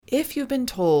If you've been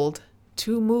told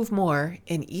to move more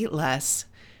and eat less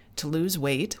to lose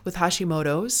weight with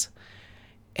Hashimoto's,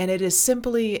 and it is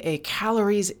simply a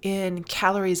calories in,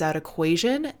 calories out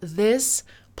equation, this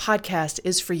podcast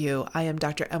is for you. I am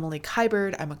Dr. Emily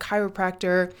Kiberd. I'm a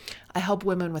chiropractor. I help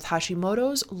women with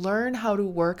Hashimoto's learn how to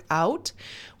work out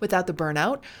without the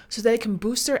burnout so they can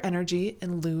boost their energy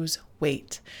and lose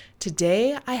weight.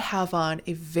 Today, I have on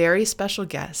a very special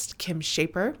guest, Kim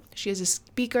Shaper. She is a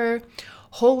speaker,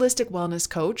 holistic wellness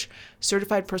coach,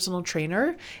 certified personal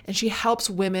trainer, and she helps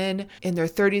women in their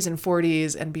 30s and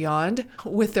 40s and beyond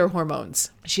with their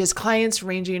hormones. She has clients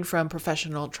ranging from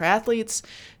professional triathletes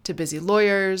to busy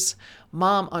lawyers,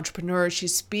 mom entrepreneurs. She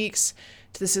speaks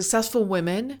to the successful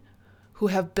women who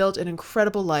have built an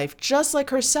incredible life just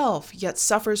like herself, yet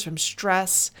suffers from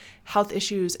stress, health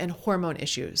issues, and hormone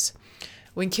issues.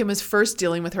 When Kim was first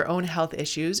dealing with her own health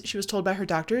issues, she was told by her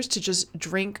doctors to just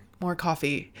drink more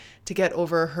coffee to get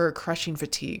over her crushing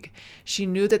fatigue. She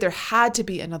knew that there had to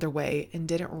be another way and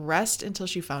didn't rest until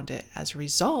she found it. As a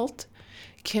result,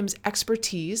 Kim's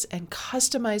expertise and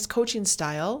customized coaching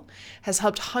style has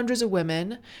helped hundreds of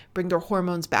women bring their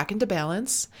hormones back into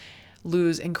balance,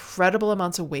 lose incredible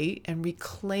amounts of weight, and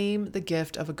reclaim the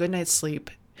gift of a good night's sleep,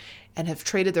 and have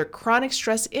traded their chronic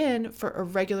stress in for a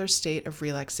regular state of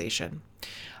relaxation.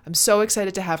 I'm so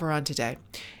excited to have her on today.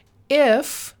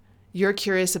 If you're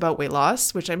curious about weight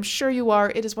loss, which I'm sure you are,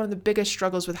 it is one of the biggest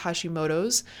struggles with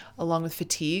Hashimoto's, along with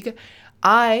fatigue.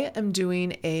 I am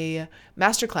doing a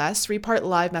masterclass, 3-part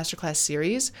live masterclass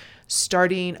series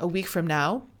starting a week from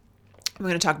now. We're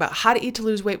going to talk about how to eat to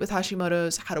lose weight with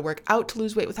Hashimoto's, how to work out to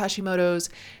lose weight with Hashimoto's.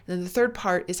 And then the third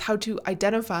part is how to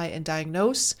identify and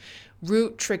diagnose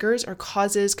root triggers or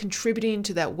causes contributing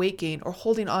to that weight gain or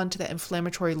holding on to that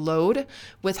inflammatory load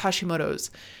with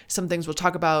Hashimoto's. Some things we'll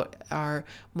talk about are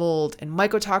mold and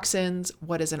mycotoxins.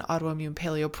 What is an autoimmune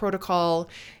paleo protocol?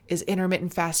 Is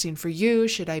intermittent fasting for you?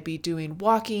 Should I be doing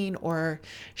walking or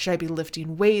should I be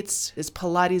lifting weights? Is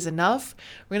Pilates enough?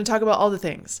 We're going to talk about all the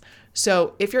things.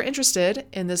 So if you're interested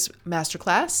in this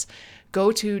masterclass,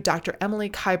 go to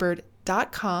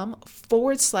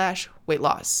dremilykiberd.com/weight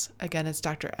loss. Again, it's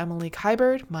Dr. Emily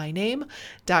Kiberd, my name,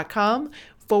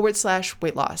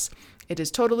 .com/weight loss. It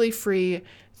is totally free,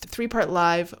 3-part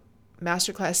live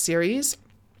masterclass series,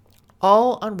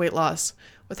 all on weight loss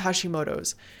with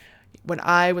Hashimoto's. When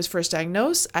I was first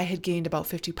diagnosed, I had gained about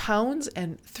 50 pounds,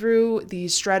 and through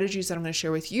these strategies that I'm going to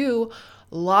share with you,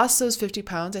 lost those 50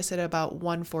 pounds. I sit at about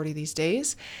 140 these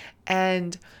days.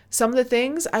 And some of the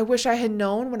things I wish I had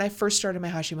known when I first started my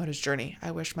Hashimoto's journey.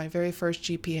 I wish my very first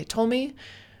GP had told me,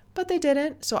 but they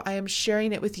didn't. So I am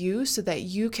sharing it with you so that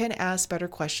you can ask better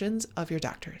questions of your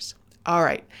doctors. All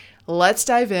right, let's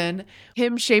dive in.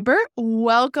 Kim Shaper,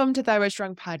 welcome to Thyroid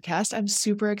Strong Podcast. I'm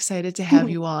super excited to have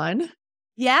you on.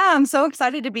 Yeah, I'm so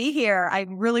excited to be here. I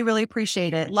really, really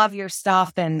appreciate it. Love your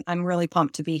stuff, and I'm really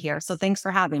pumped to be here. So thanks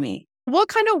for having me. What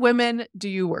kind of women do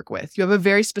you work with? You have a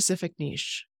very specific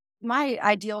niche. My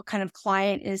ideal kind of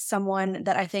client is someone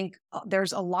that I think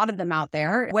there's a lot of them out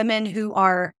there, women who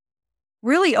are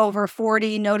really over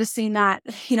 40, noticing that,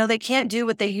 they can't do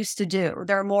what they used to do.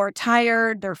 They're more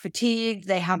tired, they're fatigued,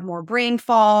 they have more brain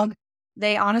fog.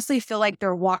 They honestly feel like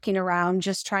they're walking around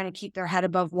just trying to keep their head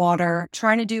above water,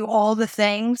 trying to do all the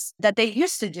things that they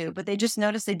used to do, but they just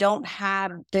notice they don't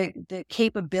have the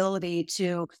capability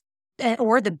to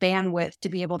or the bandwidth to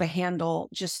be able to handle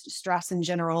just stress in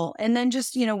general. And then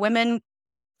just, women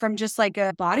from just like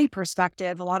a body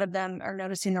perspective, a lot of them are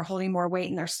noticing they're holding more weight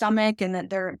in their stomach and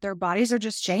that their bodies are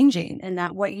just changing and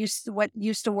that what used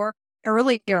to work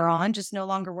earlier on just no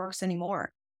longer works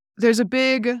anymore. There's a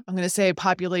big, I'm going to say,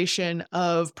 population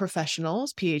of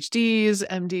professionals, PhDs,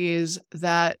 MDs,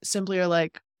 that simply are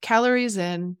like calories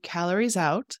in, calories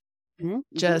out,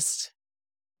 just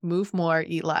move more,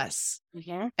 eat less.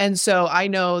 Mm-hmm. And so I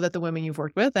know that the women you've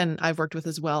worked with, and I've worked with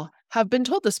as well, have been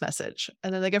told this message.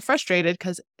 And then they get frustrated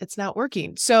because it's not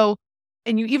working. So,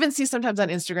 and you even see sometimes on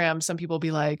Instagram, some people be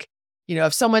like,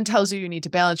 if someone tells you you need to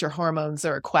balance your hormones,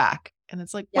 they're a quack. And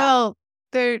it's like, well,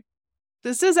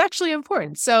 this is actually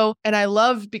important. So, and I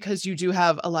love because you do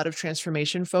have a lot of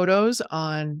transformation photos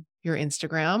on your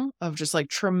Instagram of just like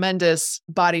tremendous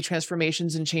body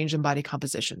transformations and change in body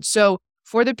composition. So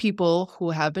for the people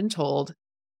who have been told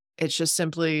it's just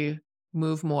simply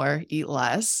move more, eat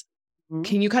less,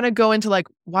 can you kind of go into like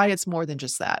why it's more than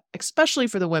just that, especially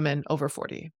for the women over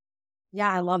 40?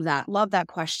 Yeah, I love that. Love that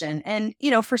question. And,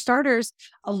 for starters,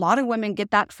 a lot of women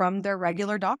get that from their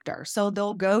regular doctor. So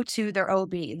they'll go to their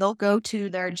OB, they'll go to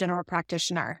their general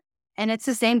practitioner. And it's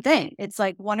the same thing. It's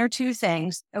like one or two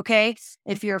things. Okay.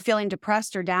 If you're feeling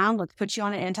depressed or down, let's put you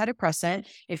on an antidepressant.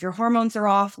 If your hormones are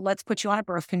off, let's put you on a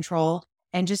birth control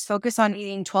and just focus on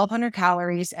eating 1,200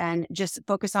 calories and just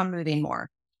focus on moving more.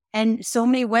 And so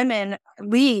many women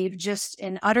leave just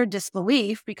in utter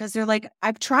disbelief because they're like,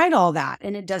 I've tried all that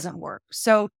and it doesn't work.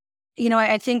 So,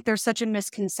 I think there's such a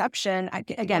misconception.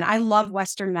 Again, I love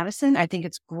Western medicine. I think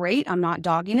it's great. I'm not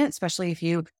dogging it, especially if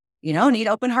you need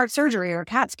open heart surgery or a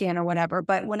CAT scan or whatever.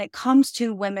 But when it comes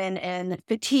to women and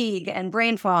fatigue and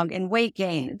brain fog and weight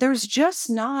gain, there's just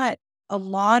not a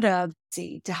lot of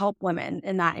to help women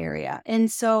in that area.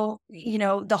 And so,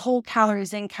 the whole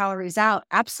calories in, calories out,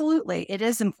 absolutely, it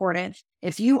is important.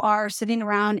 If you are sitting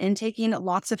around and taking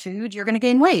lots of food, you're going to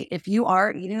gain weight. If you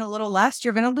are eating a little less,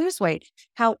 you're going to lose weight.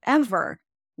 However,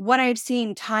 what I've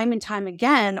seen time and time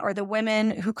again are the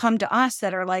women who come to us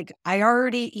that are like, I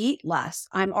already eat less.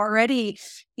 I'm already,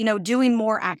 doing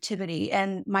more activity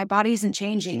and my body isn't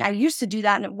changing. I used to do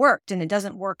that and it worked and it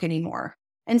doesn't work anymore.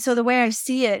 And so the way I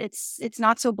see it, it's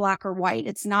not so black or white.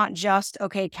 It's not just,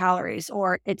 okay, calories,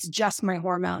 or it's just my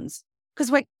hormones.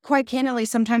 Because quite candidly,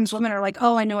 sometimes women are like,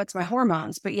 oh, I know it's my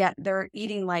hormones, but yet they're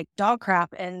eating like dog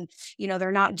crap and,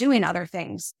 they're not doing other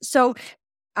things. So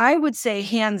I would say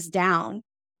hands down,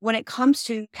 when it comes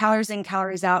to calories in,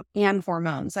 calories out and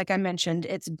hormones, like I mentioned,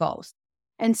 it's both.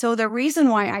 And so the reason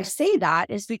why I say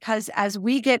that is because as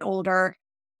we get older,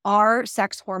 our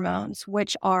sex hormones,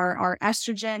 which are our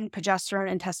estrogen,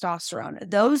 progesterone, and testosterone,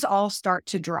 those all start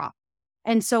to drop.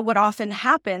 And so what often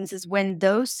happens is when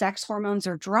those sex hormones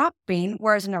are dropping,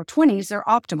 whereas in our 20s, they're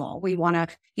optimal. We want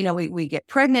to, we get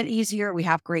pregnant easier. We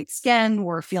have great skin.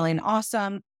 We're feeling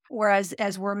awesome. Whereas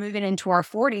as we're moving into our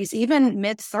 40s, even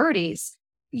mid 30s,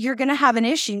 you're going to have an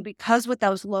issue because with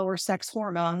those lower sex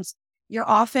hormones, you're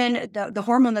often, the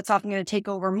hormone that's often going to take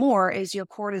over more is your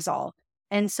cortisol.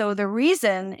 And so the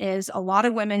reason is a lot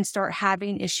of women start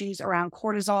having issues around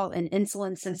cortisol and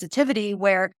insulin sensitivity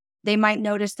where they might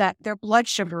notice that their blood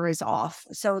sugar is off.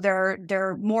 So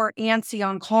they're more antsy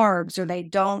on carbs, or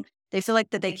they feel like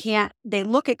that they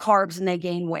look at carbs and they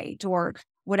gain weight or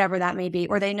whatever that may be,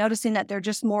 or they noticing that they're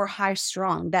just more high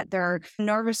strung, that their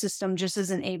nervous system just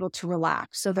isn't able to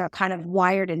relax. So they're kind of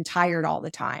wired and tired all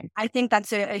the time. I think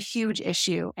that's a huge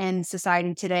issue in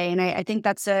society today. And I think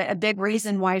that's a big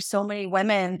reason why so many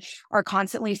women are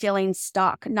constantly feeling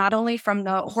stuck, not only from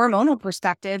the hormonal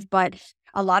perspective, but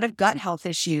a lot of gut health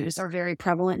issues are very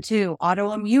prevalent too.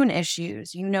 Autoimmune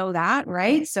issues, that,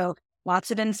 right? So lots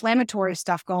of inflammatory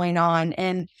stuff going on.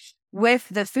 And with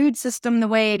the food system the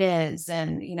way it is,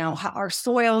 and, our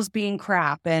soils being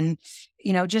crap, and,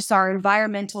 just our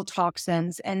environmental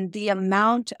toxins and the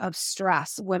amount of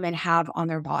stress women have on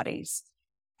their bodies.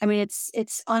 I mean,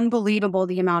 it's unbelievable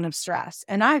the amount of stress.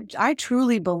 And I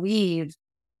truly believe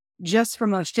just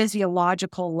from a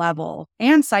physiological level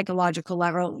and psychological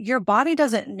level, your body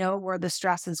doesn't know where the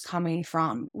stress is coming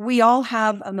from. We all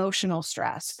have emotional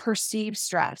stress, perceived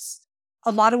stress.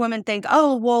 A lot of women think,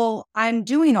 oh, well, I'm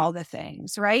doing all the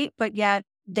things, right? But yet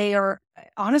they are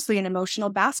honestly an emotional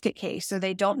basket case. So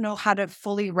they don't know how to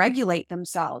fully regulate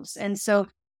themselves. And so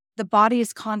the body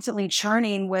is constantly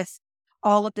churning with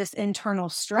all of this internal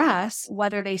stress,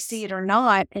 whether they see it or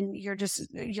not. And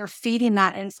you're feeding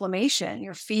that inflammation.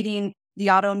 You're feeding the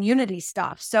autoimmunity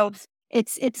stuff. So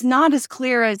it's not as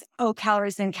clear as, oh,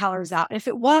 calories in, calories out. If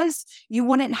it was, you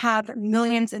wouldn't have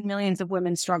millions and millions of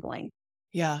women struggling.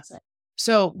 Yeah.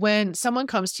 So when someone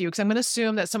comes to you, because I'm going to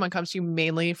assume that someone comes to you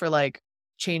mainly for like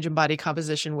change in body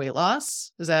composition, weight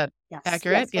loss. Is that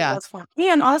accurate? Yes,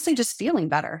 yeah. And honestly, just feeling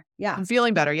better. Yeah. I'm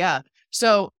feeling better. Yeah.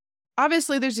 So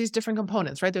obviously there's these different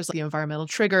components, right? There's like the environmental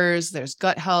triggers, there's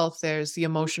gut health, there's the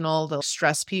emotional, the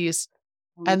stress piece.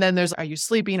 And then there's, are you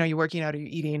sleeping? Are you working out? Are you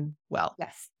eating well?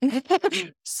 Yes.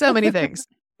 So many things.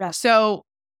 Yes. So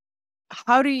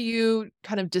how do you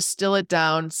kind of distill it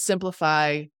down,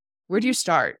 simplify? Where do you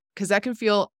start? Because that can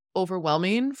feel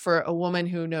overwhelming for a woman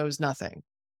who knows nothing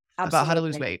about how to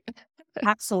lose weight.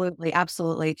 Absolutely.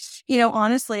 Absolutely.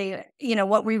 Honestly,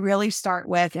 what we really start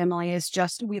with, Emily, is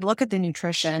just, we look at the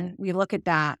nutrition. We look at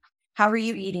that. How are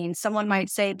you eating? Someone might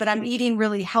say, but I'm eating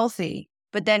really healthy.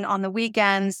 But then on the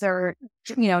weekends, they're,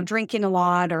 drinking a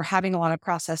lot or having a lot of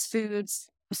processed foods.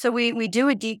 So we do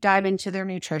a deep dive into their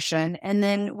nutrition. And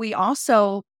then we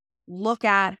also look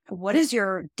at, what is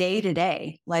your day to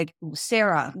day? Like,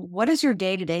 Sarah, what does your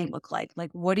day to day look like?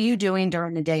 Like, what are you doing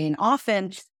during the day? And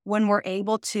often when we're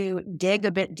able to dig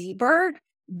a bit deeper,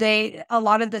 a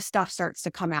lot of this stuff starts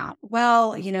to come out.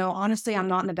 Well, honestly, I'm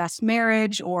not in the best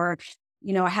marriage, or,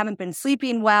 I haven't been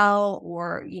sleeping well,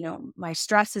 or, my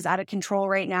stress is out of control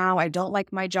right now. I don't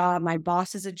like my job. My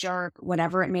boss is a jerk,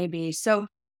 whatever it may be. So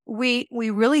we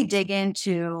really dig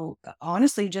into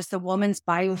honestly just the woman's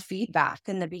biofeedback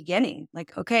in the beginning.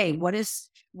 Like, okay,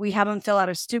 we have them fill out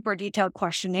a super detailed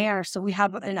questionnaire. So we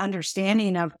have an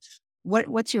understanding of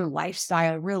what's your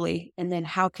lifestyle really? And then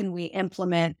how can we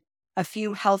implement a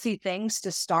few healthy things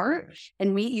to start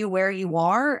and meet you where you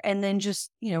are. And then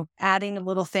just, adding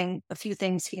a few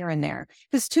things here and there,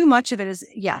 because too much of it is,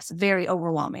 yes, very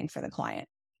overwhelming for the client.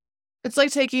 It's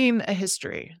like taking a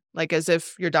history, like as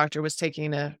if your doctor was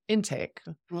taking a intake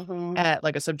at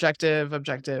like a subjective,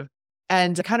 objective.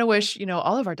 And I kind of wish,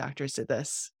 all of our doctors did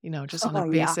this, just on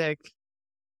the basic.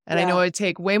 And I know it'd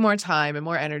take way more time and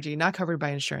more energy, not covered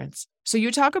by insurance. So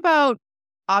you talk about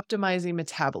optimizing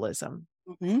metabolism.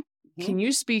 Can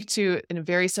you speak to, in a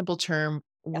very simple term,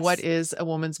 what is a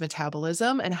woman's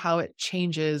metabolism and how it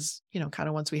changes, kind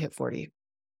of once we hit 40?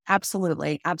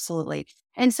 Absolutely. Absolutely.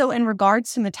 And so in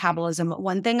regards to metabolism,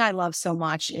 one thing I love so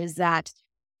much is that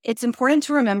it's important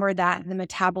to remember that the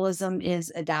metabolism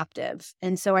is adaptive.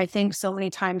 And so I think so many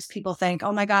times people think,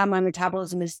 oh my God, my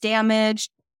metabolism is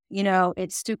damaged.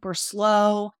 It's super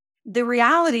slow. The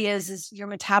reality is your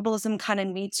metabolism kind of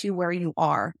meets you where you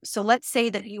are. So let's say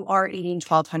that you are eating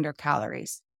 1,200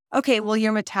 calories. Okay, well,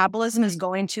 your metabolism is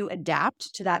going to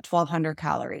adapt to that 1,200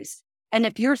 calories. And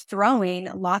if you're throwing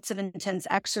lots of intense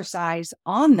exercise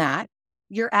on that,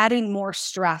 you're adding more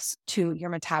stress to your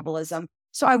metabolism.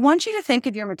 So I want you to think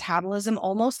of your metabolism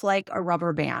almost like a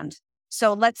rubber band.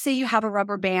 So let's say you have a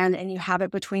rubber band and you have it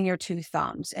between your two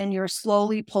thumbs and you're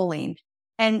slowly pulling.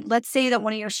 And let's say that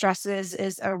one of your stresses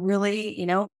is a really,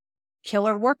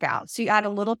 killer workout. So you add a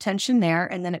little tension there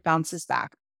and then it bounces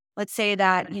back. Let's say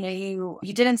that, you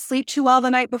didn't sleep too well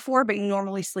the night before, but you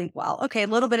normally sleep well. Okay, a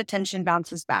little bit of tension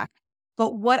bounces back.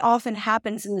 But what often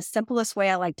happens, in the simplest way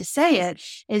I like to say it,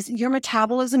 is your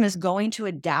metabolism is going to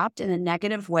adapt in a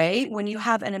negative way when you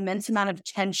have an immense amount of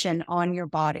tension on your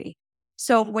body.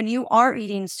 So when you are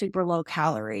eating super low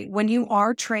calorie, when you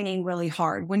are training really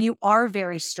hard, when you are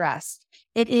very stressed,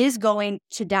 it is going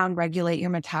to downregulate your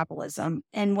metabolism.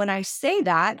 And when I say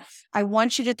that, I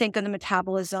want you to think of the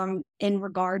metabolism in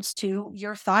regards to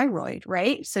your thyroid,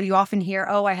 right? So you often hear,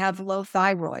 oh, I have low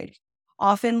thyroid.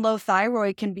 Often low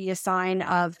thyroid can be a sign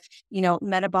of,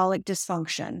 metabolic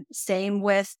dysfunction. Same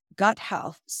with gut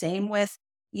health. Same with,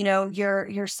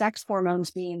 your sex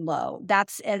hormones being low.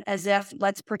 That's as if,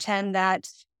 let's pretend that,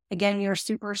 again, you're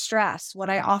super stressed. What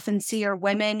I often see are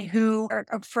women who are,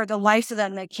 for the life of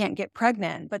them, they can't get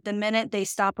pregnant. But the minute they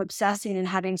stop obsessing and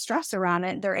having stress around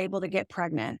it, they're able to get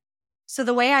pregnant. So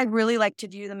the way I really like to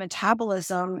view the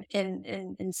metabolism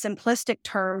in simplistic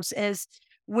terms is,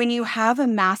 when you have a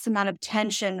mass amount of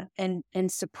tension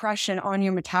and suppression on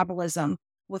your metabolism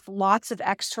with lots of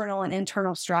external and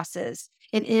internal stresses,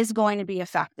 it is going to be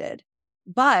affected.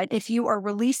 But if you are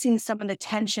releasing some of the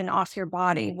tension off your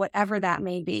body, whatever that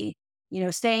may be,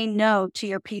 saying no to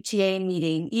your PTA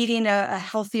meeting, eating a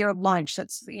healthier lunch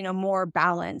that's, more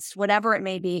balanced, whatever it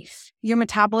may be, your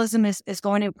metabolism is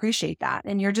going to appreciate that.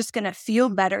 And you're just going to feel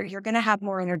better. You're going to have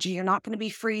more energy. You're not going to be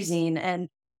freezing and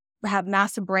have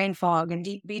massive brain fog and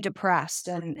be depressed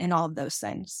and all of those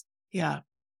things. Yeah.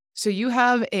 So you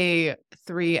have a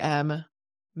 3M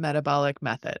metabolic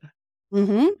method.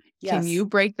 Yes. Can you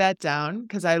break that down?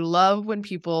 Because I love when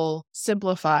people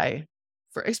simplify,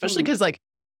 especially because like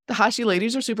the Hashi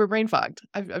ladies are super brain fogged.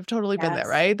 I've totally been there,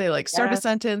 right? They start a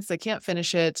sentence, they can't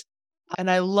finish it. And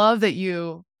I love that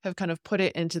you have kind of put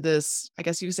it into this, I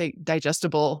guess you could say,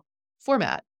 digestible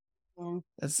format.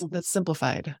 That's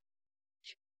simplified.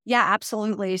 Yeah,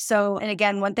 absolutely. So, and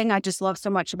again, one thing I just love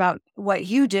so much about what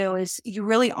you do is you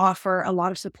really offer a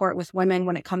lot of support with women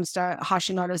when it comes to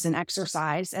Hashimoto's and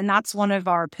exercise. And that's one of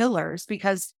our pillars,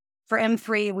 because for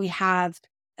M3, we have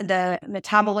the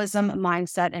metabolism,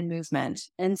 mindset, and movement.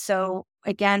 And so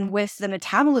again, with the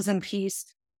metabolism piece,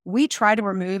 we try to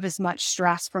remove as much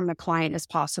stress from the client as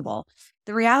possible.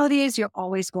 The reality is you're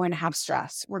always going to have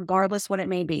stress, regardless what it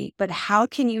may be. But how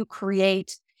can you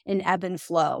create an ebb and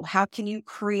flow? How can you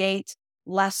create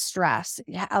less stress,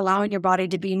 allowing your body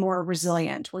to be more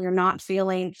resilient where you're not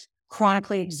feeling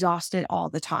chronically exhausted all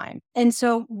the time? And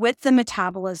so with the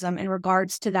metabolism, in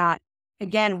regards to that,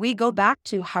 again, we go back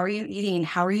to, how are you eating?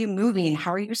 How are you moving?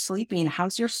 How are you sleeping?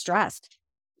 How's your stress?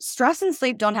 Stress and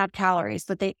sleep don't have calories,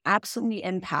 but they absolutely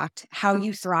impact how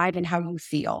you thrive and how you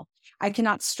feel. I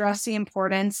cannot stress the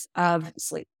importance of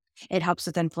sleep. It helps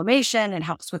with inflammation. It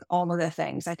helps with all of the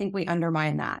things. I think we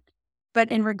undermine that.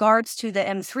 But in regards to the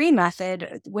M3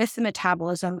 method with the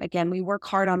metabolism, again, we work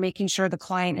hard on making sure the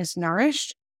client is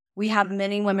nourished, We have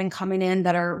many women coming in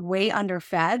that are way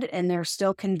underfed and they're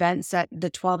still convinced that the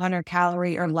 1,200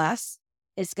 calorie or less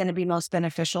is going to be most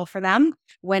beneficial for them,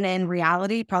 when in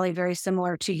reality, probably very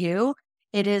similar to you,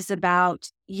 it is about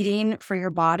eating for your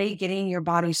body, getting your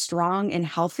body strong and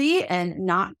healthy and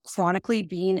not chronically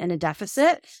being in a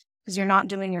deficit, because you're not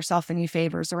doing yourself any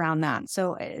favors around that.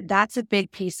 So that's a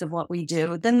big piece of what we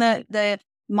do. Then the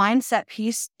mindset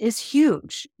piece is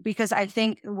huge, because I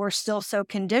think we're still so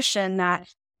conditioned that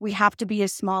we have to be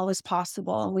as small as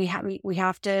possible. We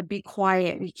have to be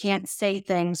quiet. We can't say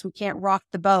things. We can't rock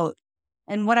the boat.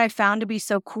 And what I found to be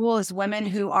so cool is women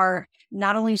who are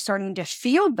not only starting to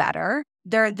feel better,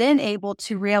 they're then able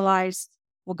to realize,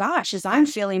 well, gosh, as I'm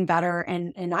feeling better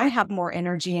and I have more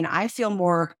energy and I feel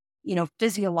more,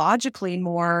 physiologically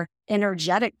more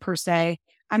energetic per se,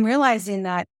 I'm realizing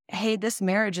that, hey, this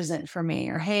marriage isn't for me,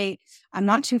 or hey, I'm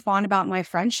not too fond about my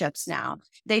friendships now.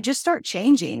 They just start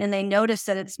changing and they notice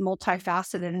that it's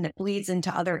multifaceted and it bleeds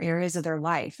into other areas of their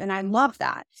life. And I love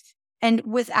that. And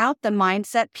without the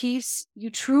mindset piece,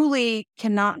 you truly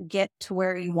cannot get to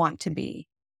where you want to be.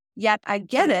 Yet I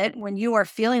get it, when you are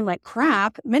feeling like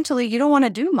crap, mentally, you don't want to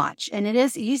do much. And it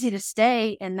is easy to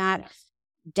stay in that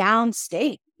down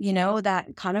state,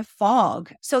 that kind of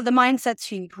fog. So the mindset's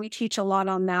huge. We teach a lot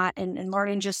on that and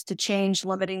learning just to change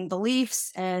limiting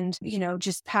beliefs and,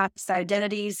 just past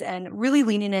identities and really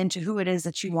leaning into who it is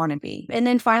that you want to be. And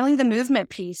then finally, the movement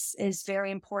piece is very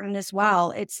important as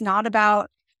well.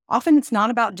 Often it's not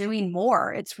about doing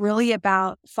more. It's really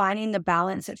about finding the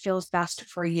balance that feels best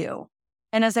for you.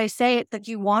 And as I say, it's that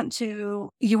you want to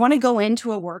go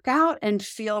into a workout and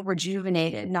feel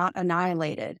rejuvenated, not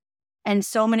annihilated. And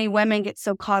so many women get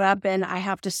so caught up in, I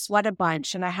have to sweat a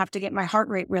bunch and I have to get my heart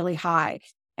rate really high.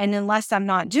 And unless I'm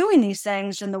not doing these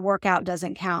things, then the workout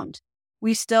doesn't count.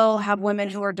 We still have women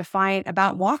who are defiant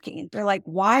about walking. They're like,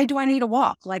 why do I need to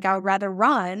walk? Like, I would rather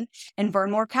run and burn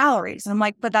more calories. And I'm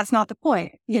like, but that's not the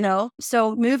point,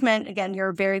 So movement, again,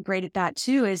 you're very great at that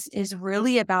too, is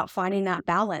really about finding that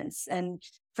balance. And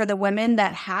for the women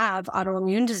that have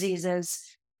autoimmune diseases,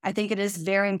 I think it is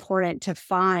very important to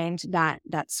find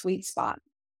that sweet spot.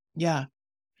 Yeah.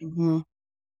 Mm-hmm.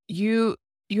 You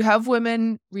have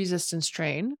women resistance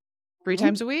train 3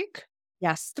 times a week?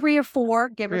 Yes, 3 or 4,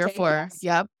 give or take. 3 or 4. Yes.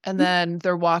 Yep. And then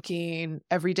they're walking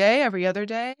every day, every other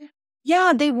day?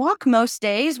 Yeah, they walk most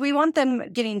days. We want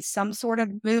them getting some sort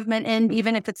of movement in,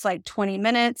 even if it's like 20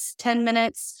 minutes, 10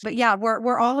 minutes. But yeah,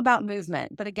 we're all about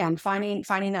movement. But again, finding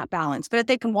that balance. But if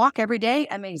they can walk every day,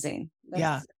 amazing.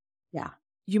 Yeah. Yeah.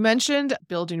 You mentioned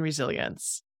building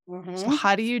resilience. Mm-hmm. So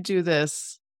how do you do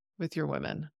this with your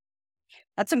women?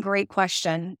 That's a great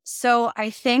question. So I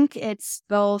think it's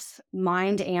both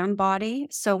mind and body.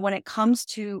 So when it comes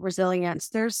to resilience,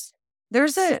 there's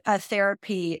a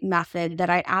therapy method that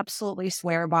I absolutely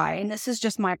swear by. And this is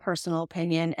just my personal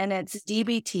opinion. And it's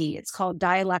DBT. It's called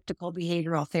dialectical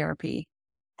behavioral therapy.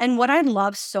 And what I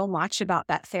love so much about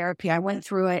that therapy, I went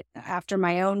through it after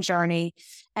my own journey.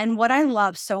 And what I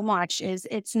love so much is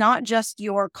it's not just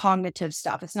your cognitive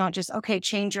stuff. It's not just, okay,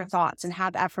 change your thoughts and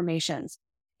have affirmations.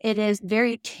 It is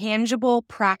very tangible,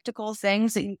 practical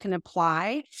things that you can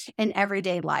apply in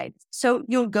everyday life. So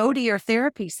you'll go to your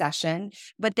therapy session,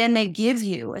 but then they give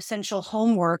you essential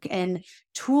homework and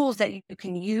tools that you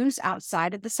can use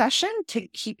outside of the session to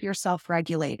keep yourself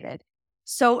regulated.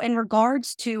 So in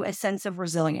regards to a sense of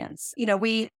resilience,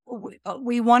 we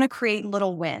want to create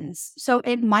little wins. So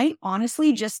it might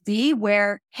honestly just be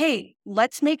where, hey,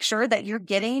 let's make sure that you're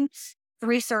getting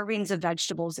 3 servings of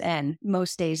vegetables in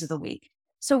most days of the week.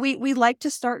 So we like to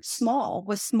start small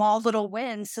with small little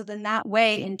wins. So then that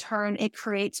way, in turn, it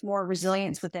creates more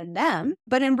resilience within them.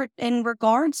 But in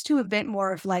regards to a bit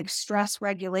more of like stress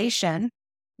regulation,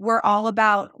 we're all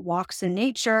about walks in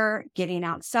nature, getting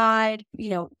outside,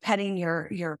 petting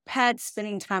your pets,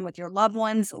 spending time with your loved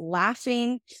ones,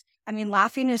 laughing. I mean,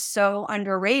 laughing is so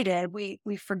underrated. We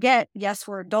forget, yes,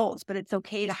 we're adults, but it's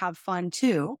okay to have fun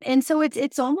too. And so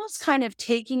it's almost kind of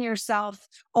taking yourself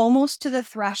almost to the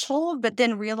threshold, but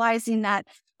then realizing that,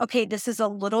 okay, this is a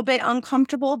little bit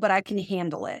uncomfortable, but I can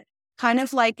handle it. Kind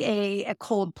of like a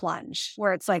cold plunge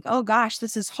where it's like, oh gosh,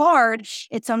 this is hard.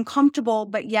 It's uncomfortable,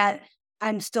 but yet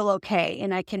I'm still okay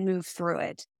and I can move through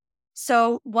it.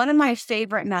 So one of my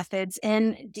favorite methods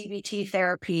in DBT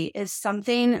therapy is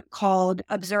something called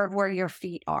observe where your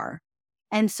feet are.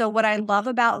 And so what I love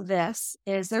about this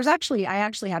is I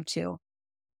actually have 2.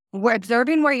 We're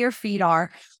observing where your feet are.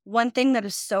 One thing that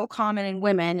is so common in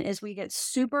women is we get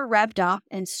super revved up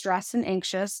and stressed and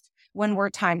anxious when we're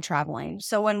time traveling.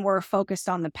 So when we're focused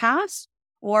on the past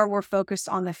or we're focused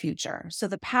on the future. So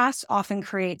the past often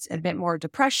creates a bit more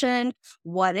depression,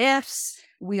 what ifs.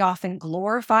 We often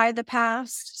glorify the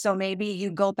past. So maybe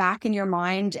you go back in your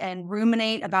mind and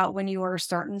ruminate about when you were a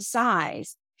certain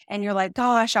size. And you're like,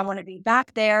 gosh, I want to be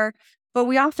back there. But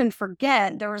we often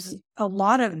forget there was a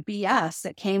lot of BS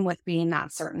that came with being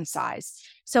that certain size.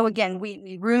 So again,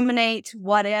 we ruminate,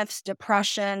 what ifs,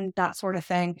 depression, that sort of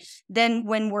thing. Then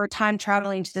when we're time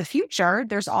traveling to the future,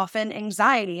 there's often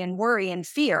anxiety and worry and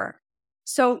fear.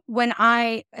 So when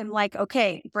I am like,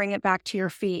 okay, bring it back to your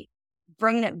feet,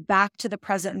 bringing it back to the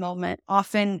present moment,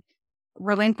 often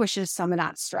relinquishes some of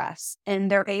that stress, and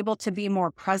they're able to be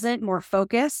more present, more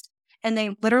focused. And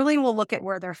they literally will look at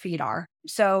where their feet are.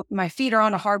 So my feet are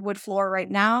on a hardwood floor right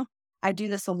now. I do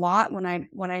this a lot when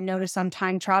I notice I'm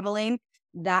time traveling.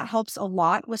 That helps a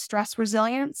lot with stress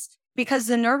resilience because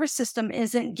the nervous system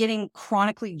isn't getting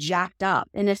chronically jacked up.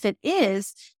 And if it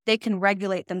is, they can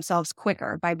regulate themselves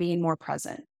quicker by being more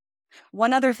present.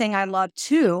 One other thing I love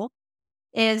too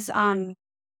is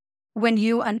when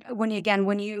you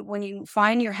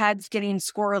find your head's getting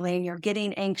squirrely and you're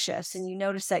getting anxious and you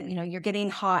notice that, you're getting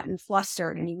hot and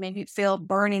flustered and you maybe feel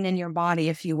burning in your body,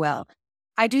 if you will.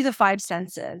 I do the 5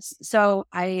 senses. So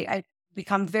I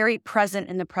become very present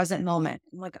in the present moment.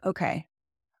 I'm like, okay,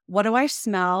 what do I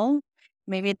smell?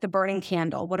 Maybe it's the burning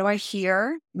candle. What do I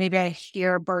hear? Maybe I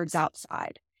hear birds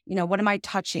outside. What am I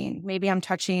touching? Maybe I'm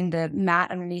touching the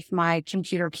mat underneath my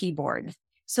computer keyboard.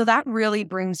 So that really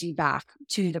brings you back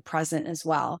to the present as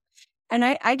well. And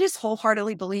I just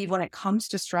wholeheartedly believe when it comes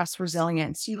to stress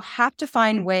resilience, you have to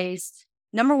find ways.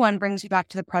 Number 1, brings you back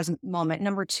to the present moment.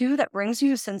 Number 2, that brings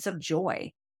you a sense of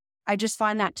joy. I just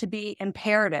find that to be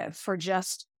imperative for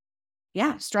just,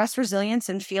 stress resilience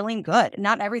and feeling good.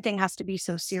 Not everything has to be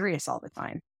so serious all the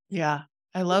time. Yeah,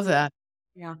 I love that.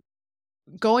 Yeah.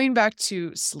 Going back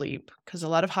to sleep, because a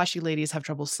lot of Hashi ladies have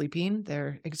trouble sleeping.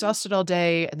 They're exhausted all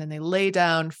day and then they lay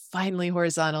down finally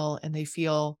horizontal and they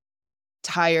feel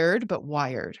tired but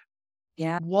wired.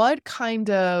 Yeah. What kind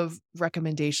of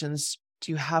recommendations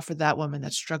do you have for that woman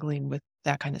that's struggling with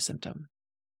that kind of symptom?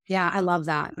 Yeah, I love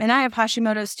that. And I have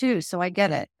Hashimoto's too, so I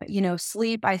get it. But,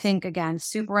 sleep, I think, again,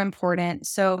 super important.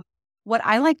 So what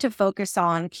I like to focus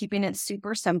on, keeping it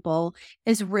super simple,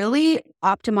 is really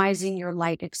optimizing your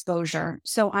light exposure.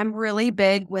 So I'm really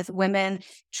big with women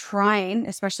trying,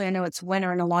 especially I know it's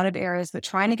winter in a lot of areas, but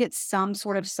trying to get some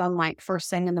sort of sunlight first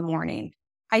thing in the morning.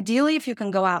 Ideally, if you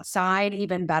can go outside,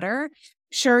 even better.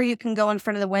 Sure, you can go in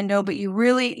front of the window, but you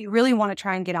really want to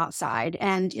try and get outside.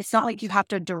 And it's not like you have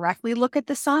to directly look at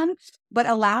the sun, but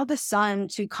allow the sun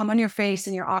to come on your face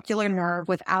and your ocular nerve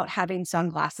without having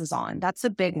sunglasses on. That's a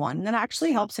big one. And that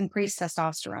actually helps increase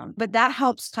testosterone, but that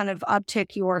helps kind of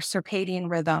uptick your circadian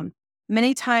rhythm.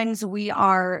 Many times we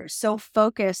are so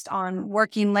focused on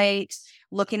working late,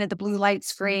 looking at the blue light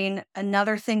screen.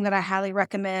 Another thing that I highly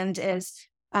recommend is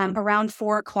around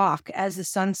 4 o'clock as the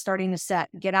sun's starting to set,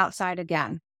 get outside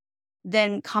again.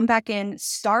 Then come back in,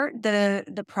 start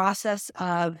the process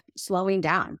of slowing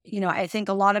down. I think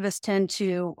a lot of us tend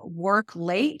to work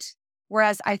late,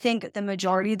 whereas I think the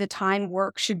majority of the time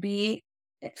work should be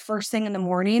first thing in the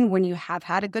morning when you have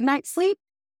had a good night's sleep.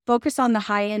 Focus on the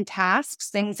high-end tasks,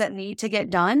 things that need to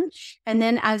get done. And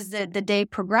then as the day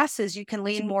progresses, you can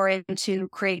lean more into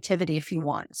creativity if you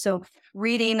want. So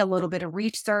reading, a little bit of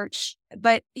research,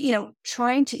 but,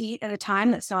 trying to eat at a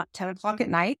time that's not 10 o'clock at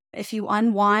night. If you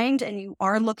unwind and you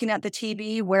are looking at the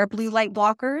TV, wear blue light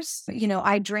blockers.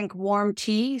 I drink warm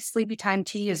tea. Sleepy time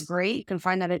tea is great. You can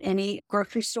find that at any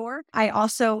grocery store. I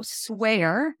also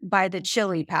swear by the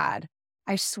Chili Pad.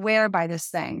 I swear by this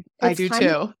thing. I do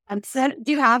too.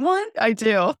 Do you have one? I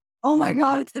do. Oh my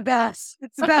God, it's the best.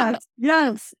 It's the best.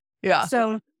 Yes. Yeah.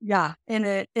 So yeah.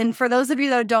 And for those of you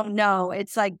that don't know,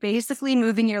 it's like basically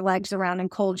moving your legs around in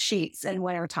cold sheets in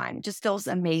wintertime. It just feels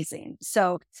amazing.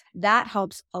 So that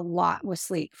helps a lot with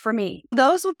sleep for me.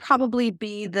 Those would probably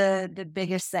be the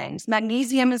biggest things.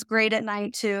 Magnesium is great at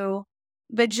night too,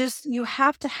 but just you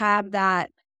have to have that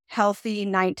healthy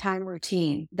nighttime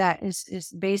routine that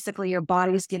is basically your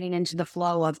body's getting into the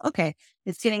flow of, okay,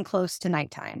 it's getting close to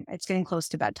nighttime. It's getting close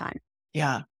to bedtime.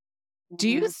 Yeah. Do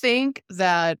you think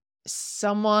that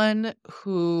someone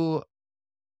who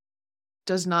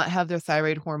does not have their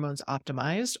thyroid hormones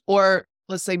optimized, or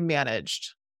let's say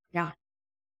managed,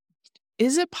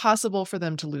 is it possible for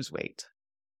them to lose weight?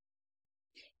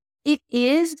 It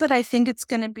is, but I think it's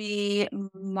going to be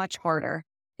much harder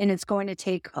and it's going to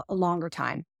take a longer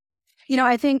time.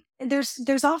 I think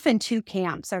there's often 2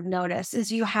 camps I've noticed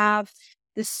is you have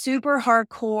the super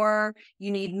hardcore,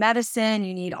 you need medicine,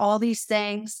 you need all these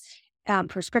things.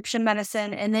 prescription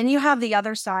medicine. And then you have the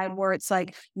other side where it's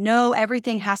like, no,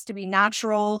 everything has to be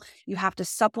natural. You have to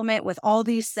supplement with all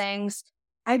these things.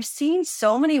 I've seen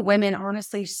so many women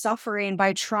honestly suffering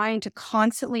by trying to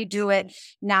constantly do it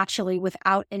naturally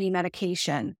without any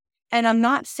medication. And I'm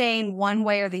not saying one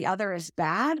way or the other is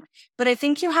bad, but I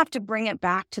think you have to bring it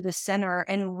back to the center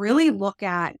and really look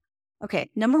at, okay,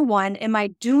 number one, am I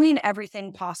doing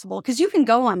everything possible? Because you can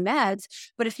go on meds,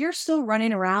 but if you're still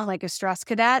running around like a stress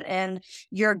cadet and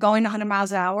you're going 100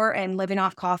 miles an hour and living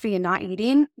off coffee and not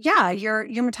eating, yeah, your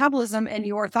metabolism and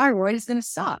your thyroid is going to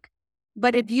suck.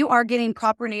 But if you are getting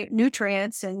proper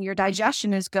nutrients and your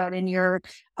digestion is good and you're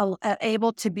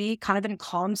able to be kind of in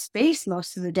calm space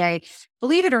most of the day,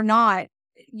 believe it or not,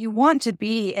 you want to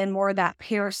be in more of that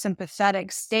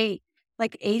parasympathetic state,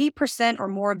 like 80% or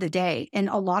more of the day. And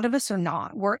a lot of us are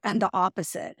not. We're the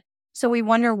opposite. So we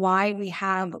wonder why we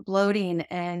have bloating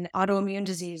and autoimmune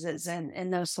diseases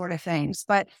and those sort of things.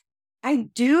 But I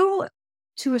do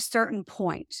to a certain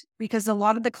point, because a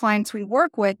lot of the clients we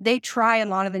work with, they try a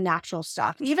lot of the natural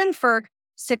stuff, even for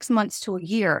 6 months to a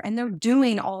year, and they're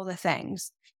doing all the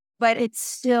things, but it's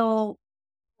still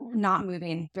not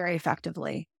moving very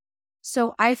effectively.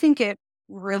 So I think it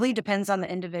really depends on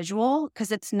the individual,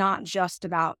 because it's not just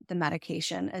about the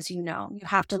medication, as you know. You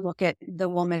have to look at the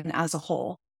woman as a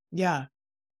whole. Yeah.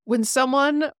 When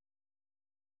someone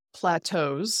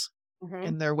plateaus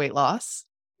in their weight loss,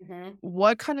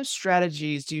 what kind of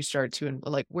strategies do you start to,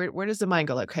 like, where does the mind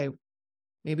go? Like, okay,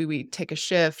 maybe we take a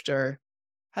shift, or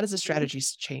how does the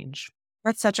strategies change?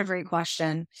 That's such a great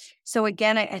question. So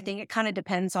again, I think it kind of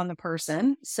depends on the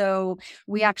person. So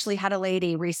we actually had a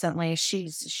lady recently, she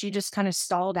just kind of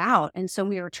stalled out. And so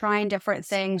we were trying different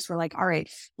things. We're like, all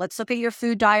right, let's look at your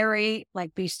food diary,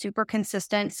 like be super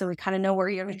consistent. So we kind of know where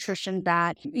your nutrition's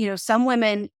at. Some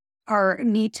women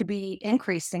need to be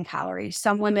increased in calories.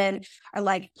 Some women are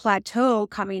like plateau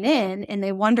coming in and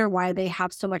they wonder why they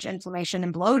have so much inflammation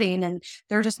and bloating and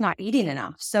they're just not eating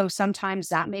enough. So sometimes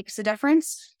that makes a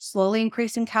difference, slowly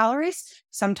increasing calories.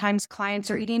 Sometimes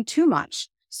clients are eating too much.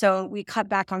 So we cut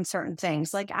back on certain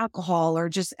things like alcohol or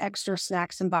just extra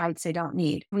snacks and bites they don't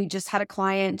need. We just had a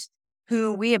client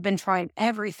who we have been trying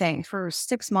everything for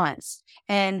 6 months,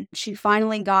 and she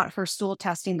finally got her stool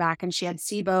testing back and she had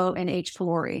SIBO and H.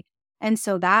 pylori. And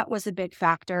so that was a big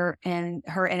factor in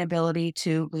her inability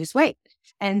to lose weight.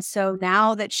 And so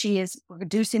now that she is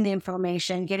reducing the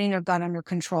inflammation, getting her gut under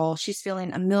control, she's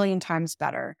feeling a million times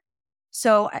better.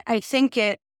 So I think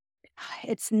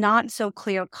it's not so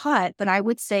clear cut, but I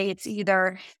would say it's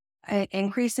either an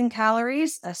increase in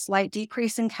calories, a slight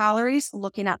decrease in calories,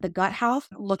 looking at the gut health,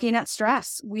 looking at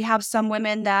stress. We have some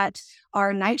women that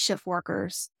are night shift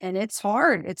workers, and it's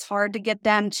hard. It's hard to get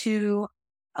them to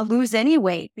lose any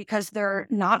weight because they're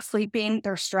not sleeping,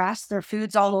 they're stressed, their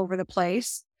food's all over the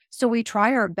place. So we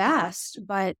try our best,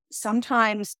 but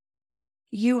sometimes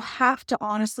you have to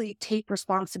honestly take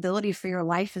responsibility for your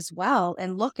life as well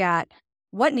and look at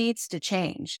what needs to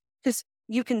change. Because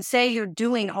you can say you're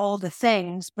doing all the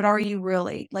things, but are you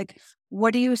really? Like,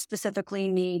 what do you specifically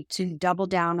need to double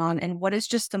down on? And what is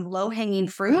just some low-hanging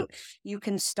fruit you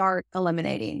can start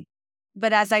eliminating?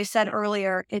 But as I said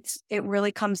earlier, it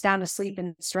really comes down to sleep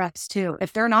and stress too.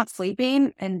 If they're not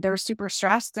sleeping and they're super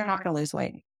stressed, they're not going to lose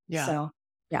weight. Yeah. So,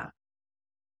 yeah.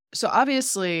 So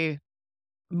obviously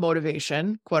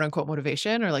motivation, quote unquote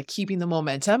motivation, or like keeping the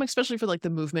momentum, especially for like the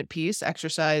movement piece,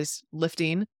 exercise,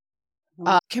 lifting,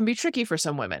 can be tricky for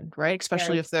some women, right?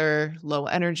 Especially if they're low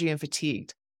energy and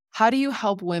fatigued. How do you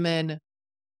help women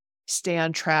stay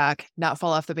on track, not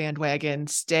fall off the bandwagon,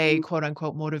 stay quote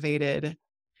unquote motivated,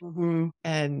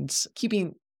 and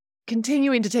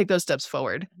continuing to take those steps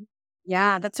forward?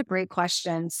 Yeah, that's a great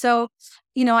question. So,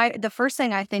 the first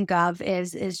thing I think of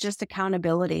is just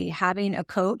accountability, having a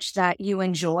coach that you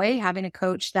enjoy, having a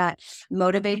coach that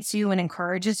motivates you and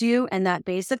encourages you, and that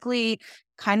basically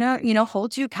kind of,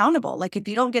 holds you accountable. Like, if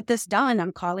you don't get this done,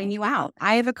 I'm calling you out.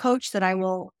 I have a coach that I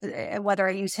will, whether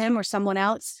I use him or someone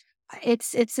else,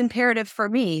 it's imperative for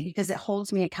me because it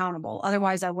holds me accountable.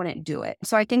 Otherwise, I wouldn't do it.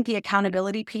 So I think the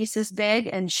accountability piece is big,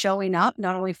 and showing up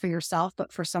not only for yourself,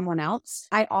 but for someone else.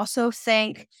 I also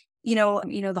think,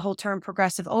 the whole term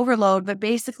progressive overload, but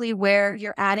basically where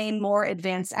you're adding more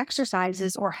advanced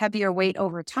exercises or heavier weight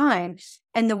over time.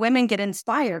 And the women get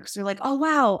inspired because they're like, oh,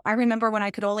 wow, I remember when I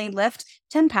could only lift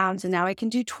 10 pounds and now I can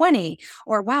do 20.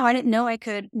 Or, wow, I didn't know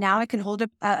now I can hold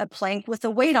a plank with a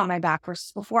weight on my back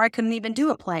versus before I couldn't even do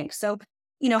a plank. So,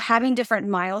 having different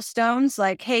milestones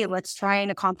like, hey, let's try and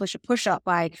accomplish a push-up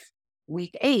by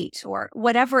week 8 or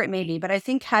whatever it may be. But I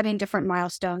think having different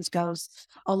milestones goes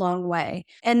a long way.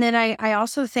 And then I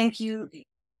also think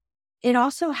it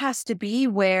also has to be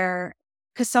where,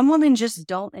 because some women just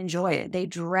don't enjoy it. They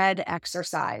dread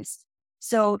exercise.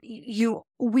 So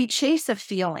we chase a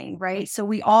feeling, right? So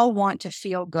we all want to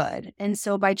feel good. And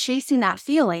so by chasing that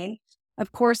feeling,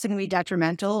 of course, it can be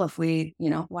detrimental if we,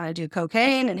 want to do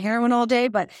cocaine and heroin all day.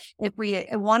 But if we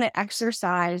want to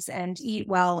exercise and eat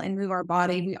well and move our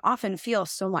body, we often feel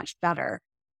so much better.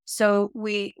 So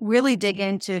we really dig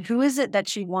into who is it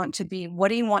that you want to be? What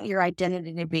do you want your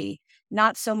identity to be?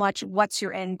 Not so much what's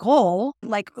your end goal,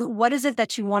 like what is it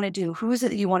that you want to do? Who is it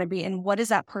that you want to be? And what does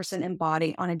that person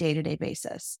embody on a day-to-day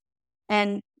basis?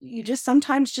 And you just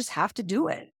sometimes just have to do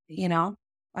it,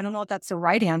 I don't know if that's the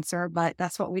right answer, but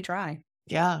that's what we try.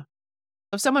 Yeah.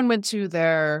 If someone went to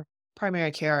their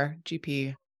primary care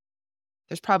GP,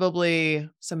 there's probably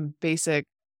some basic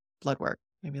blood work,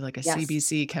 maybe like a Yes.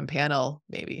 CBC chem panel,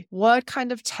 maybe. What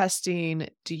kind of testing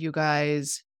do you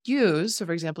guys use? So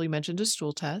for example, you mentioned a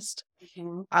stool test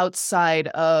outside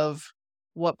of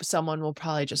what someone will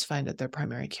probably just find at their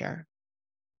primary care.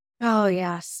 Oh,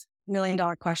 yes. $1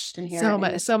 million question here.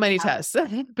 So many tests,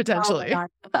 potentially.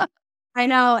 Oh, I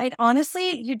know. And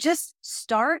honestly, you just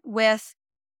start with,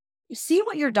 see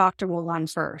what your doctor will run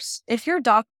first. If your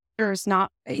doctor is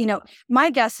not, my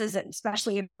guess is that,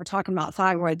 especially if we're talking about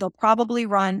thyroid,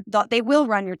 they will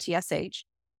run your TSH,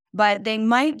 but they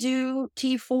might do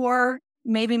T4,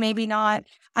 maybe not.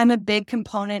 I'm a big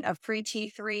component of free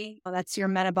T3. That's your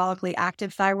metabolically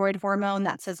active thyroid hormone.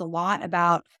 That says a lot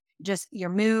about just your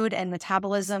mood and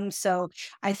metabolism. So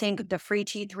I think the free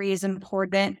T3 is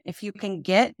important. If you can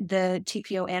get the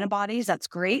TPO antibodies, that's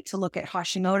great to look at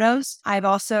Hashimoto's. I've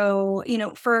also,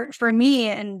 for me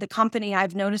and the company,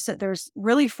 I've noticed that there's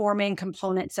really 4 main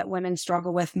components that women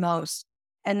struggle with most.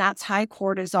 And that's high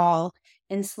cortisol,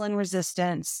 insulin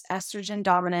resistance, estrogen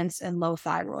dominance, and low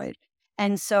thyroid.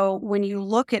 And so when you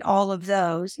look at all of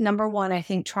those, number one, I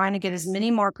think trying to get as many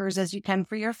markers as you can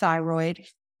for your thyroid.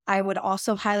 I would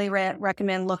also highly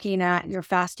recommend looking at your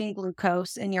fasting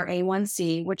glucose and your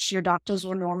A1C, which your doctors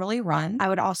will normally run. I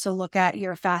would also look at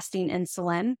your fasting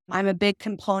insulin. I'm a big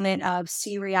component of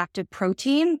C-reactive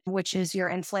protein, which is your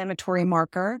inflammatory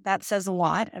marker. That says a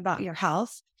lot about your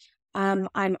health. I'm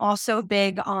also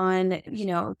big on,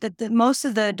 the most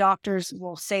of the doctors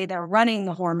will say they're running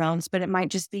the hormones, but it might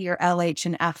just be your LH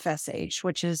and FSH,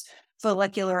 which is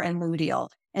follicular and luteal.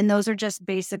 And those are just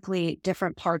basically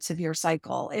different parts of your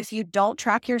cycle. If you don't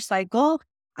track your cycle,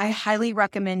 I highly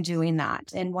recommend doing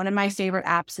that. And one of my favorite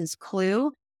apps is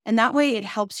Clue. And that way it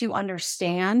helps you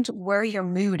understand where your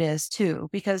mood is too,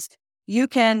 because you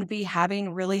can be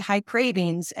having really high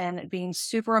cravings and being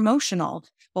super emotional.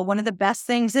 Well, one of the best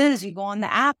things is you go on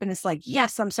the app and it's like,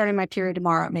 yes, I'm starting my period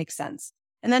tomorrow. It makes sense.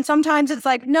 And then sometimes it's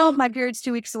like, no, my period's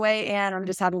 2 weeks away and I'm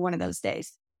just having one of those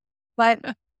days. But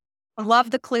I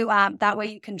love the Clue app. That way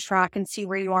you can track and see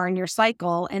where you are in your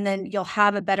cycle. And then you'll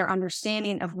have a better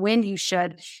understanding of when you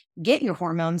should get your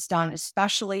hormones done,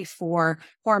 especially for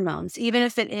hormones. Even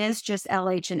if it is just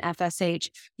LH and FSH,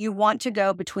 you want to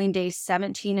go between days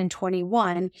 17 and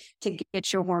 21 to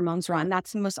get your hormones run.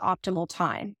 That's the most optimal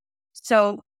time.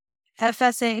 So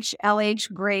FSH,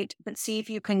 LH, great, but see if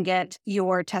you can get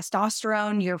your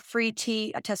testosterone, your free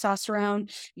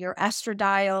testosterone, your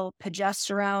estradiol,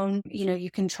 progesterone. You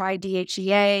can try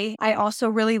DHEA. I also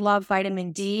really love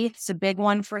vitamin D. It's a big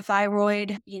one for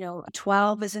thyroid.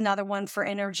 12 is another one for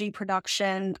energy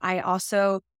production. I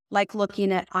also like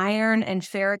looking at iron and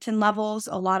ferritin levels.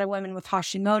 A lot of women with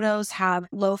Hashimoto's have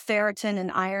low ferritin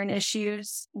and iron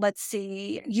issues. Let's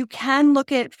see. You can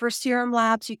look at, for serum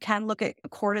labs, you can look at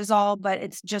cortisol, but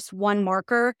it's just one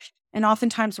marker. And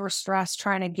oftentimes we're stressed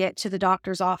trying to get to the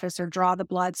doctor's office or draw the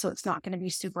blood, so it's not going to be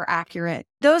super accurate.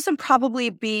 Those would probably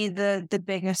be the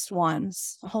biggest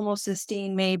ones.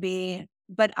 Homocysteine, maybe.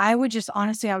 But I would just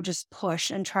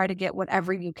push and try to get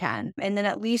whatever you can. And then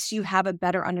at least you have a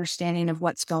better understanding of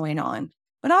what's going on.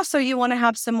 But also you want to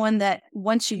have someone that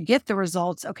once you get the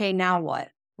results, okay, now what,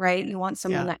 right? You want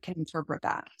someone that can interpret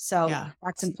that. So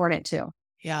that's important too.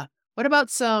 Yeah. What about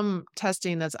some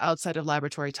testing that's outside of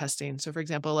laboratory testing? So for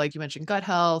example, like you mentioned gut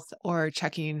health or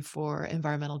checking for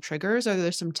environmental triggers. Are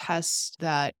there some tests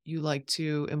that you like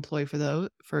to employ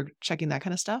for checking that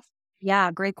kind of stuff?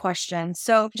 Yeah, great question.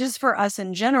 So just for us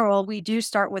in general, we do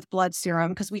start with blood serum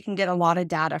because we can get a lot of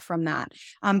data from that.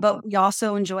 But we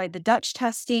also enjoy the Dutch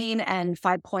testing and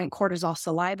 5-point cortisol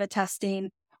saliva testing.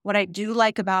 What I do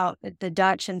like about the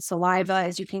Dutch and saliva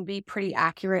is you can be pretty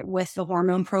accurate with the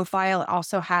hormone profile. It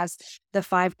also has the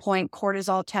 5-point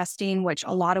cortisol testing, which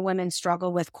a lot of women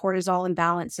struggle with cortisol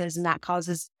imbalances, and that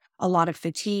causes a lot of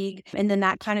fatigue. And then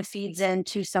that kind of feeds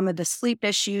into some of the sleep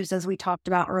issues, as we talked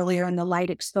about earlier, and the light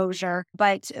exposure.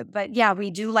 But yeah,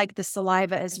 we do like the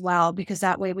saliva as well, because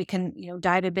that way we can,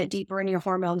 dive a bit deeper into your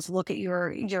hormones, look at your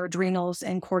adrenals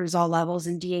and cortisol levels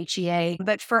and DHEA.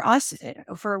 But for us,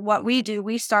 for what we do,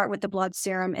 we start with the blood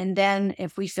serum. And then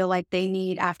if we feel like they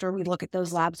need, after we look at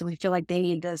those labs and we feel like they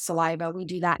need the saliva, we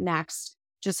do that next,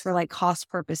 just for like cost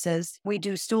purposes. We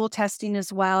do stool testing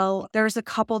as well. There's a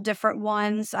couple different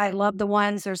ones. I love the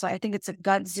ones. I think it's a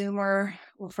gut zoomer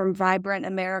from Vibrant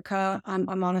America.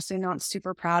 I'm honestly not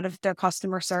super proud of their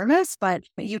customer service, but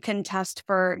you can test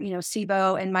for,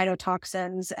 SIBO and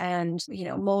mycotoxins and,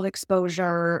 mold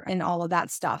exposure and all of that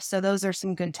stuff. So those are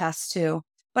some good tests too.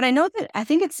 But I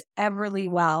think it's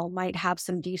Everlywell might have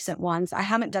some decent ones. I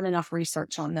haven't done enough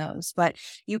research on those, but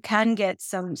you can get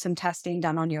some testing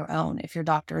done on your own if your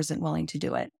doctor isn't willing to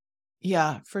do it.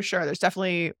 Yeah, for sure. There's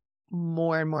definitely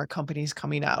more and more companies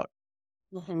coming out.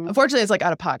 Mm-hmm. Unfortunately, it's like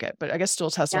out of pocket, but I guess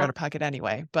stool tests are out of pocket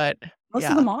anyway. But most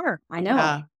of them are. I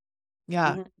know.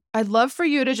 Yeah. Mm-hmm. I'd love for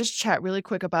you to just chat really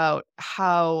quick about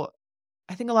how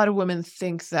I think a lot of women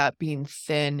think that being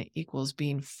thin equals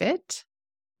being fit.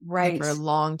 Right. And for a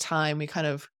long time, we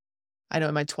I know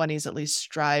in my 20s at least,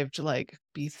 strive to like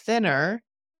be thinner.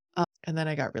 And then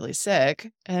I got really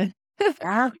sick. And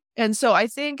so I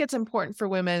think it's important for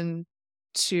women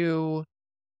to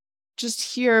just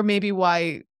hear maybe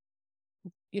why,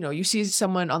 you see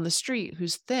someone on the street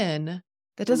who's thin.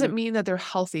 That doesn't mean that they're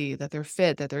healthy, that they're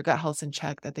fit, that their gut health's in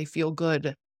check, that they feel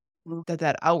good,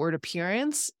 that outward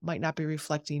appearance might not be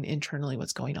reflecting internally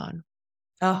what's going on.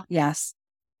 Oh, yes.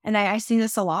 And I see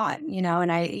this a lot,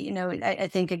 and I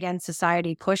think, again,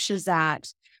 society pushes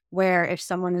that, where if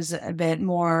someone is a bit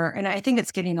more, and I think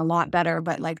it's getting a lot better,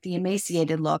 but like the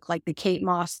emaciated look, like the Kate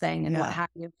Moss thing and what have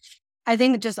you. I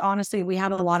think just honestly, we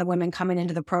have a lot of women coming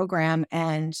into the program,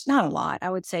 and not a lot,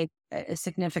 I would say a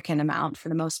significant amount for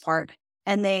the most part.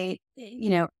 And they,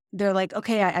 they're like,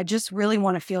 okay, I just really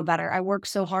want to feel better. I worked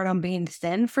so hard on being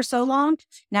thin for so long.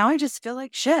 Now I just feel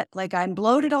like shit. Like I'm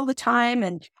bloated all the time.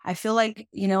 And I feel like,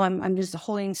 I'm just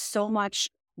holding so much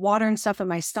water and stuff in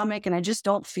my stomach, and I just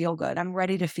don't feel good. I'm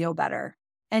ready to feel better.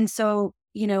 And so,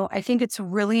 I think it's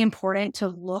really important to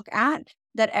look at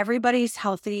that everybody's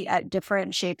healthy at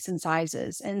different shapes and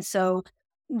sizes. And so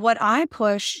what I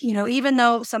push, even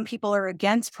though some people are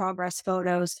against progress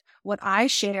photos, what I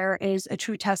share is a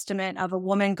true testament of a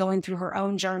woman going through her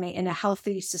own journey in a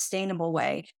healthy, sustainable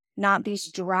way, not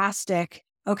these drastic,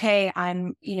 okay,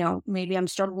 maybe I'm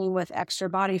struggling with extra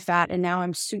body fat and now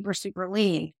I'm super, super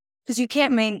lean. Because you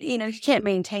can't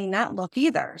maintain that look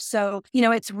either. So,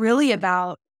 it's really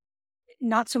about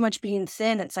not so much being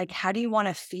thin. It's like, how do you want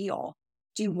to feel?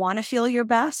 Do you want to feel your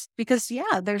best? Because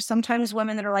there's sometimes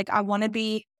women that are like, I want to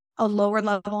be a lower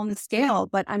level on the scale,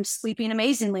 but I'm sleeping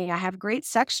amazingly. I have great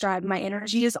sex drive. My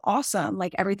energy is awesome.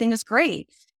 Like everything is great.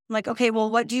 I'm like, okay,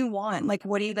 well, what do you want? Like,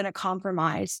 what are you going to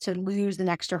compromise to lose an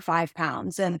extra 5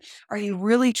 pounds? And are you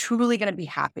really, truly going to be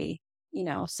happy?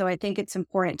 So I think it's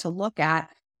important to look at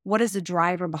what is the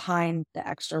driver behind the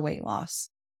extra weight loss.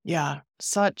 Yeah,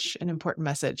 such an important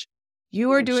message.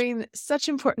 You are doing such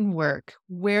important work.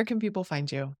 Where can people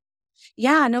find you?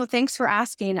 Yeah, no, thanks for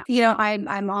asking.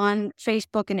 I'm on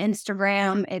Facebook and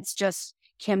Instagram. It's just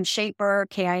Kim Shaper,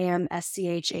 KIMSCHAPER.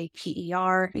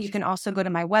 You can also go to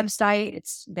my website.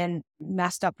 It's been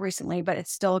messed up recently, but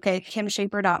it's still okay.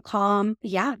 KimShaper.com.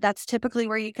 Yeah, that's typically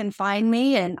where you can find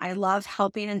me. And I love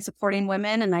helping and supporting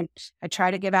women. And I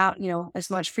try to give out, as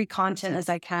much free content as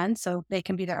I can so they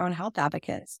can be their own health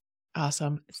advocates.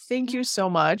 Awesome. Thank you so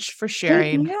much for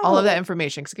sharing all of that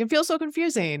information, because it can feel so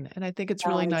confusing. And I think it's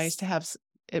really nice to have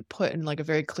it put in like a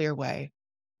very clear way.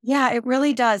 Yeah, it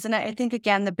really does. And I think,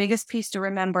 again, the biggest piece to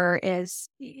remember is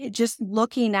just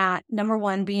looking at, number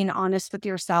one, being honest with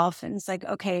yourself. And it's like,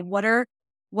 okay, what are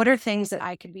things that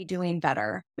I could be doing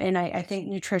better? And I think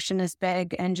nutrition is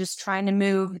big, and just trying to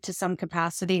move to some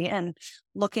capacity and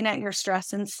looking at your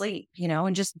stress and sleep,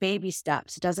 and just baby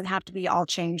steps. It doesn't have to be all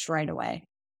changed right away.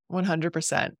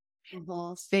 100%.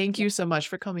 Thank you so much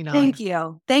for coming on. Thank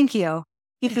you.